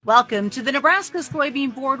Welcome to the Nebraska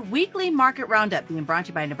Soybean Board Weekly Market Roundup, being brought to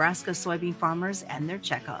you by Nebraska Soybean Farmers and their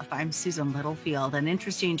checkoff. I'm Susan Littlefield. An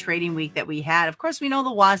interesting trading week that we had. Of course, we know the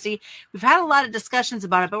WASDE. We've had a lot of discussions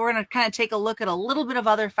about it, but we're going to kind of take a look at a little bit of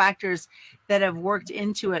other factors that have worked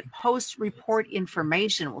into it. Post-report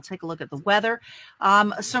information. We'll take a look at the weather.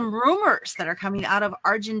 Some rumors that are coming out of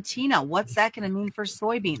Argentina. What's that going to mean for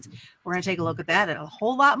soybeans? We're going to take a look at that and a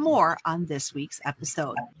whole lot more on this week's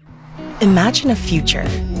episode. Imagine a future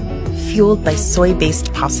fueled by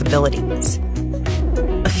soy-based possibilities.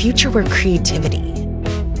 A future where creativity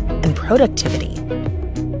and productivity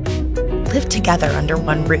live together under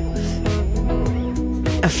one roof.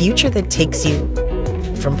 A future that takes you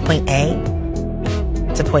from point A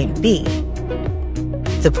to point B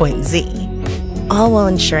to point Z, all while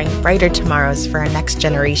ensuring brighter tomorrows for our next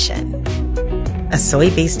generation. A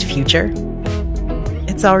soy-based future?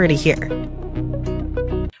 It's already here.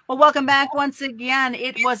 Well, welcome back once again.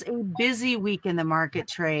 It was a busy week in the market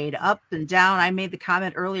trade, up and down. I made the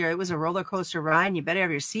comment earlier, it was a roller coaster ride, and you better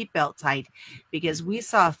have your seatbelt tight because we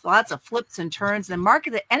saw lots of flips and turns. The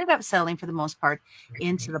market that ended up settling for the most part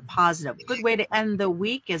into the positive. Good way to end the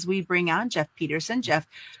week as we bring on Jeff Peterson. Jeff,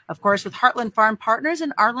 of course, with Heartland Farm Partners,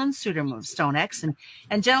 and Arlan Suderman of StoneX.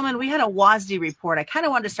 And gentlemen, we had a WASDE report. I kind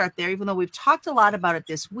of wanted to start there, even though we've talked a lot about it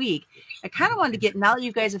this week. I kind of wanted to get, now that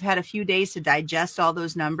you guys have had a few days to digest all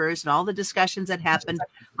those numbers and all the discussions that happened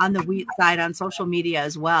on the wheat side on social media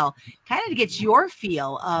as well, kind of to get your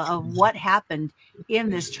feel of what happened in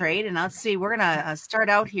this trade. And let's see, we're going to start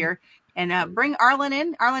out here and bring Arlan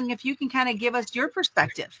in. Arlan, if you can kind of give us your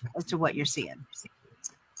perspective as to what you're seeing.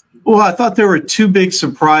 Well, I thought there were two big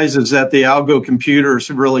surprises that the algo computers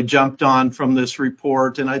really jumped on from this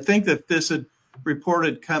report. And I think that this report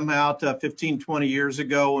had come out 15, 20 years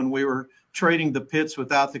ago when we were trading the pits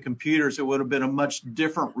without the computers. It would have been a much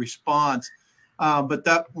different response. But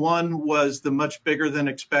that one was the much bigger than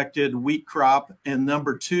expected wheat crop. And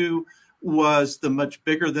number two was the much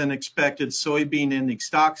bigger than expected soybean ending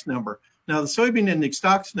stocks number. Now, the soybean ending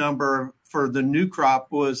stocks number for the new crop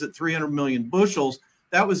was at 300 million bushels.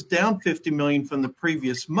 That was down 50 million from the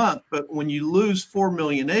previous month. But when you lose 4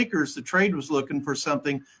 million acres, the trade was looking for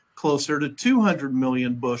something closer to 200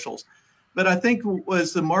 million bushels. But I think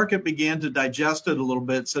as the market began to digest it a little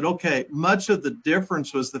bit, said, okay, much of the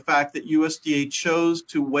difference was the fact that USDA chose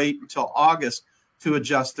to wait until August to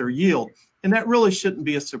adjust their yield. And that really shouldn't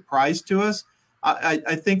be a surprise to us.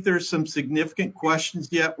 I think there's some significant questions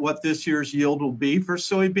yet what this year's yield will be for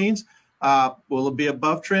soybeans. Will it be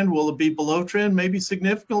above trend? Will it be below trend? Maybe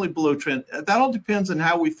significantly below trend. That all depends on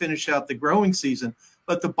how we finish out the growing season.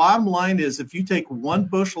 But the bottom line is if you take one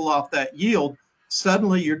bushel off that yield,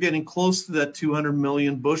 suddenly you're getting close to that 200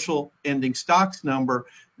 million bushel ending stocks number.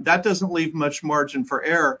 That doesn't leave much margin for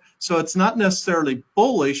error. So it's not necessarily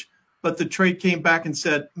bullish, but the trade came back and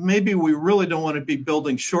said, maybe we really don't want to be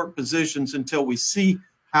building short positions until we see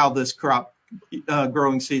how this crop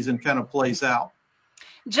growing season kind of plays out.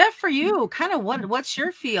 Jeff, for you, kind of what's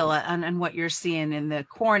your feel on what you're seeing in the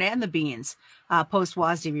corn and the beans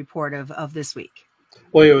post-WASDE report of this week?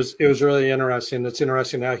 Well, it was really interesting. It's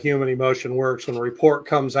interesting how human emotion works when a report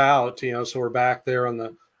comes out. So we're back there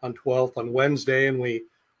on 12th on Wednesday, and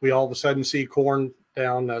we all of a sudden see corn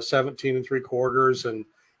down 17 3/4,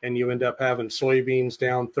 and you end up having soybeans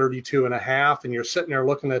down 32.5, and you're sitting there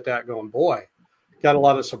looking at that, going, "Boy, got a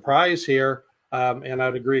lot of surprise here." And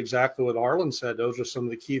I'd agree exactly what Arlan said. Those are some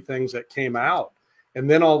of the key things that came out. And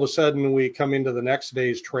then all of a sudden we come into the next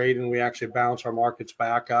day's trade and we actually bounce our markets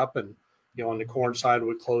back up. And, on the corn side,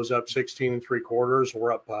 we close up 16 3/4.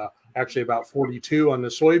 We're up actually about 42 on the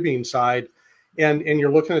soybean side. And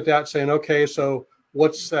you're looking at that saying, okay, so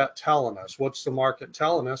what's that telling us? What's the market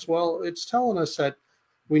telling us? Well, it's telling us that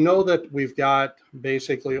we know that we've got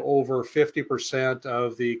basically over 50%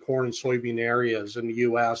 of the corn and soybean areas in the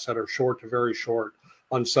U.S. that are short to very short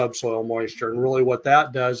on subsoil moisture. And really what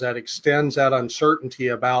that does, that extends that uncertainty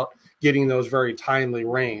about getting those very timely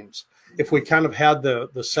rains. If we kind of had the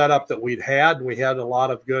setup that we had a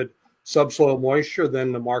lot of good subsoil moisture,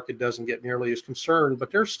 then the market doesn't get nearly as concerned.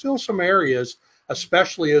 But there's still some areas,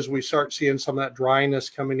 especially as we start seeing some of that dryness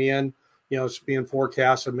coming in. It's being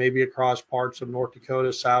forecasted maybe across parts of North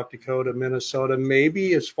Dakota, South Dakota, Minnesota,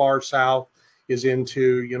 maybe as far south as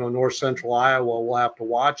into, north central Iowa. We'll have to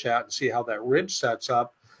watch that and see how that ridge sets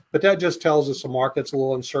up. But that just tells us the market's a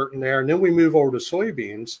little uncertain there. And then we move over to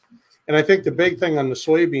soybeans. And I think the big thing on the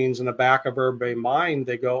soybeans in the back of everybody's mind,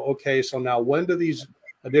 they go, okay, so now when do these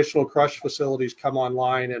additional crush facilities come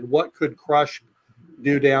online, and what could crush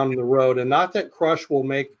do down the road? And not that crush will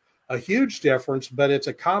make a huge difference, but it's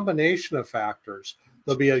a combination of factors.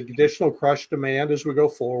 there'll be additional crush demand as we go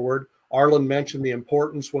forward. Arlan mentioned the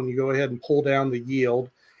importance when you go ahead and pull down the yield.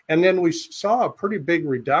 And then we saw a pretty big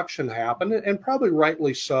reduction happen, and probably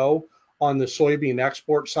rightly so, on the soybean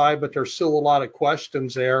export side, but there's still a lot of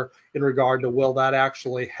questions there in regard to will that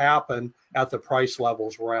actually happen at the price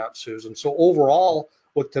levels we're at, Susan. So overall,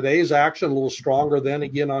 with today's action, a little stronger than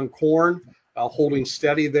again on corn, holding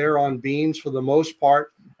steady there on beans for the most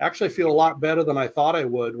part. Actually feel a lot better than I thought I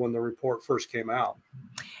would when the report first came out.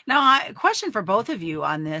 Now, a question for both of you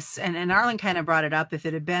on this, and Arlan kind of brought it up. If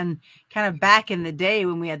it had been kind of back in the day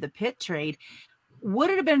when we had the pit trade,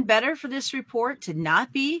 would it have been better for this report to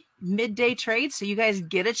not be midday trade so you guys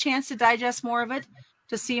get a chance to digest more of it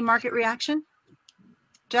to see market reaction?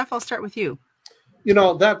 Jeff, I'll start with you. You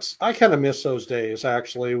know, I kind of miss those days,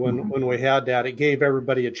 actually, when we had that. It gave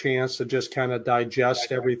everybody a chance to just kind of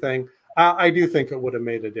digest everything. I do think it would have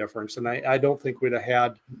made a difference, and I don't think we'd have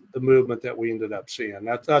had the movement that we ended up seeing.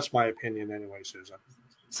 That's my opinion anyway, Susan.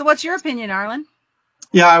 So what's your opinion, Arlan?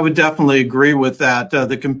 Yeah, I would definitely agree with that.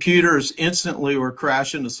 The computers instantly were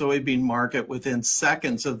crashing the soybean market within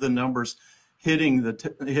seconds of the numbers hitting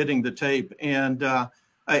the tape. And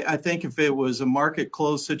I think if it was a market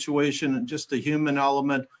closed situation and just a human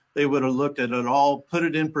element, they would have looked at it all, put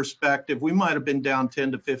it in perspective. We might have been down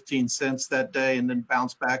 10 to 15 cents that day and then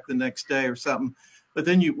bounced back the next day or something. But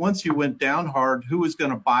then once you went down hard, who was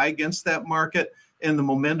going to buy against that market? And the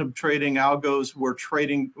momentum trading algos were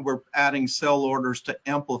adding sell orders to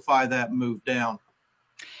amplify that move down.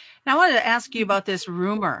 Now, I wanted to ask you about this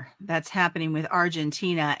rumor that's happening with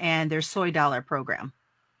Argentina and their soy dollar program.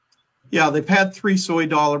 Yeah, they've had 3 soy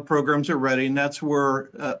dollar programs already, and that's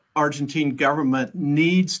where Argentine government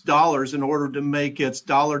needs dollars in order to make its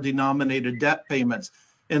dollar-denominated debt payments.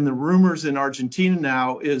 And the rumors in Argentina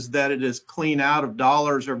now is that it is clean out of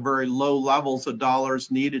dollars or very low levels of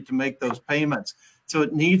dollars needed to make those payments. So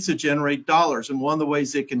it needs to generate dollars. And one of the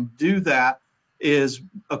ways it can do that is,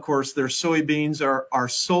 of course, their soybeans are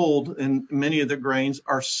sold, and many of the grains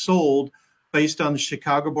are sold based on the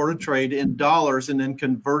Chicago Board of Trade in dollars and then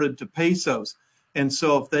converted to pesos. And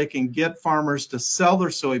so if they can get farmers to sell their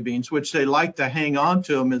soybeans, which they like to hang on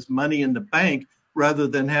to them as money in the bank rather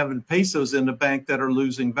than having pesos in the bank that are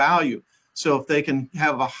losing value. So if they can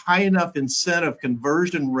have a high enough incentive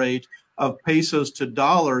conversion rate of pesos to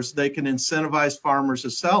dollars, they can incentivize farmers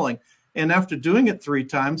to selling. And after doing it 3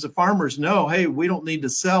 times, the farmers know, hey, we don't need to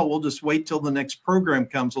sell. We'll just wait till the next program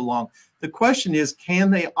comes along. The question is,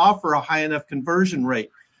 can they offer a high enough conversion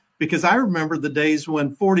rate? Because I remember the days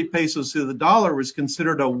when 40 pesos to the dollar was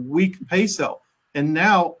considered a weak peso. And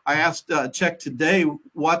now I checked today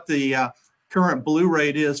what the current blue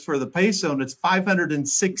rate is for the peso, and it's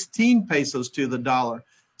 516 pesos to the dollar.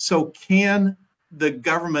 So can the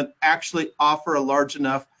government actually offer a large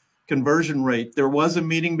enough conversion rate? There was a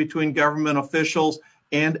meeting between government officials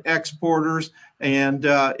and exporters, and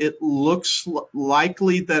it looks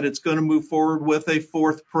likely that it's going to move forward with a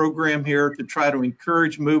 4th program here to try to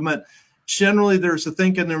encourage movement. Generally, there's a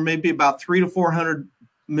thinking there may be about 300 to 400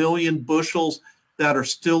 million bushels that are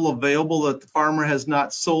still available that the farmer has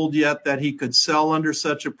not sold yet that he could sell under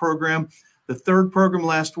such a program. The 3rd program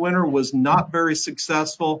last winter was not very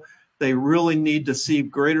successful. They really need to see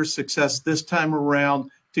greater success this time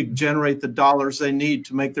around to generate the dollars they need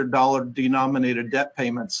to make their dollar-denominated debt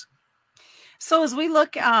payments. So as we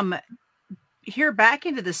look here back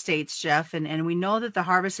into the States, Jeff, and we know that the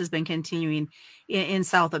harvest has been continuing in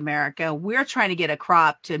South America, we're trying to get a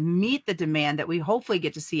crop to meet the demand that we hopefully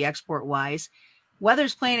get to see export-wise.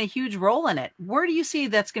 Weather's playing a huge role in it. Where do you see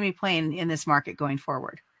that's going to be playing in this market going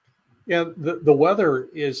forward? Yeah, the weather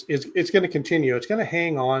is it's going to continue. It's going to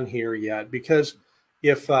hang on here yet, because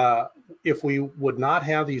if we would not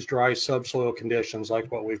have these dry subsoil conditions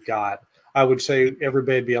like what we've got, I would say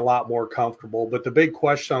everybody'd be a lot more comfortable. But the big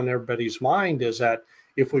question on everybody's mind is that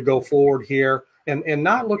if we go forward here and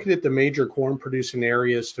not looking at the major corn producing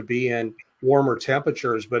areas to be in warmer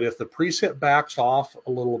temperatures, but if the precip backs off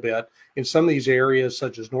a little bit in some of these areas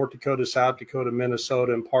such as North Dakota, South Dakota,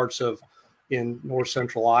 Minnesota, and parts of in north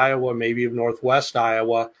central Iowa, maybe even northwest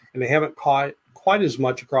Iowa, and they haven't caught quite as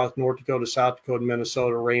much across North Dakota, South Dakota,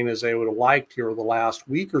 Minnesota rain as they would have liked here the last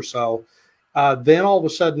week or so, then all of a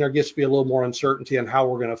sudden there gets to be a little more uncertainty on how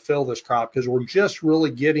we're going to fill this crop, because we're just really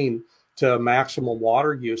getting to maximum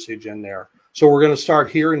water usage in there. So we're going to start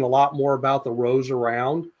hearing a lot more about the rows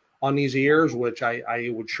around on these ears, which I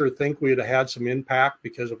would sure think we would have had some impact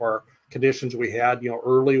because of our conditions we had,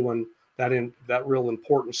 early when that real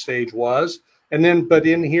important stage was. And then, but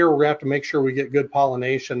in here, we have to make sure we get good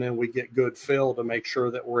pollination and we get good fill to make sure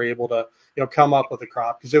that we're able to, come up with a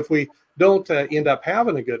crop. Because if we don't end up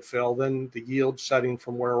having a good fill, then the yield setting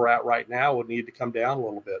from where we're at right now would need to come down a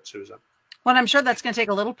little bit, Susan. Well, I'm sure that's going to take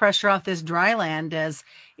a little pressure off this dry land, as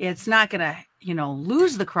it's not going to,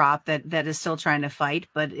 lose the crop that is still trying to fight,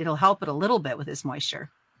 but it'll help it a little bit with this moisture.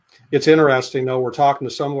 It's interesting, though. We're talking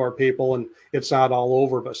to some of our people, and it's not all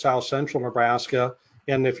over, but south central Nebraska.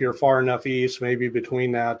 And if you're far enough east, maybe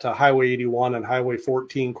between that Highway 81 and Highway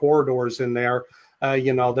 14 corridors in there,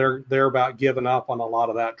 they're about giving up on a lot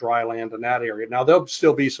of that dry land in that area. Now, there'll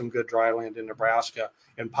still be some good dry land in Nebraska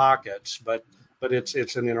in pockets, but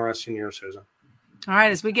it's an interesting year, Susan. All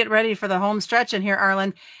right, as we get ready for the home stretch in here,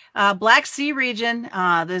 Arlan, Black Sea region,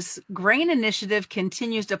 this grain initiative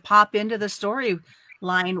continues to pop into the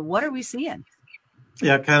storyline. What are we seeing?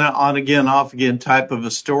 Yeah, kind of on again, off again type of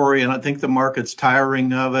a story. And I think the market's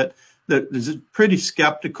tiring of it. It's pretty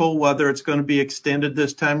skeptical whether it's going to be extended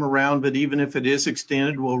this time around. But even if it is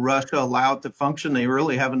extended, will Russia allow it to function? They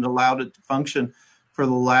really haven't allowed it to function for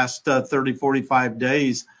the last 30, 45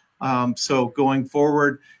 days. So going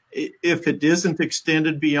forward, if it isn't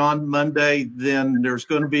extended beyond Monday, then there's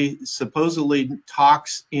going to be supposedly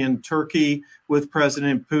talks in Turkey with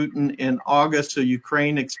President Putin in August. So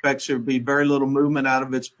Ukraine expects there to be very little movement out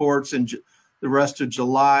of its ports in the rest of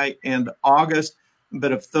July and August.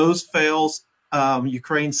 But if those fails,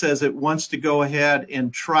 Ukraine says it wants to go ahead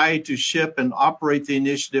and try to ship and operate the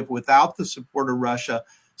initiative without the support of Russia.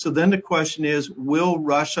 So then the question is, will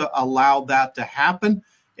Russia allow that to happen?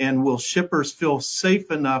 And will shippers feel safe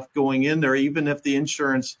enough going in there, even if the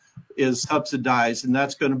insurance is subsidized? And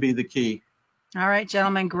that's going to be the key. All right,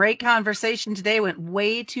 gentlemen, great conversation today. Went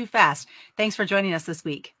way too fast. Thanks for joining us this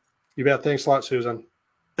week. You bet. Thanks a lot, Susan.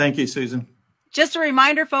 Thank you, Susan. Just a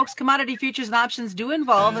reminder, folks, commodity futures and options do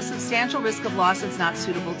involve a substantial risk of loss that's not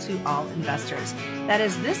suitable to all investors. That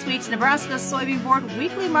is this week's Nebraska Soybean Board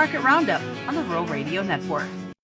Weekly Market Roundup on the Rural Radio Network.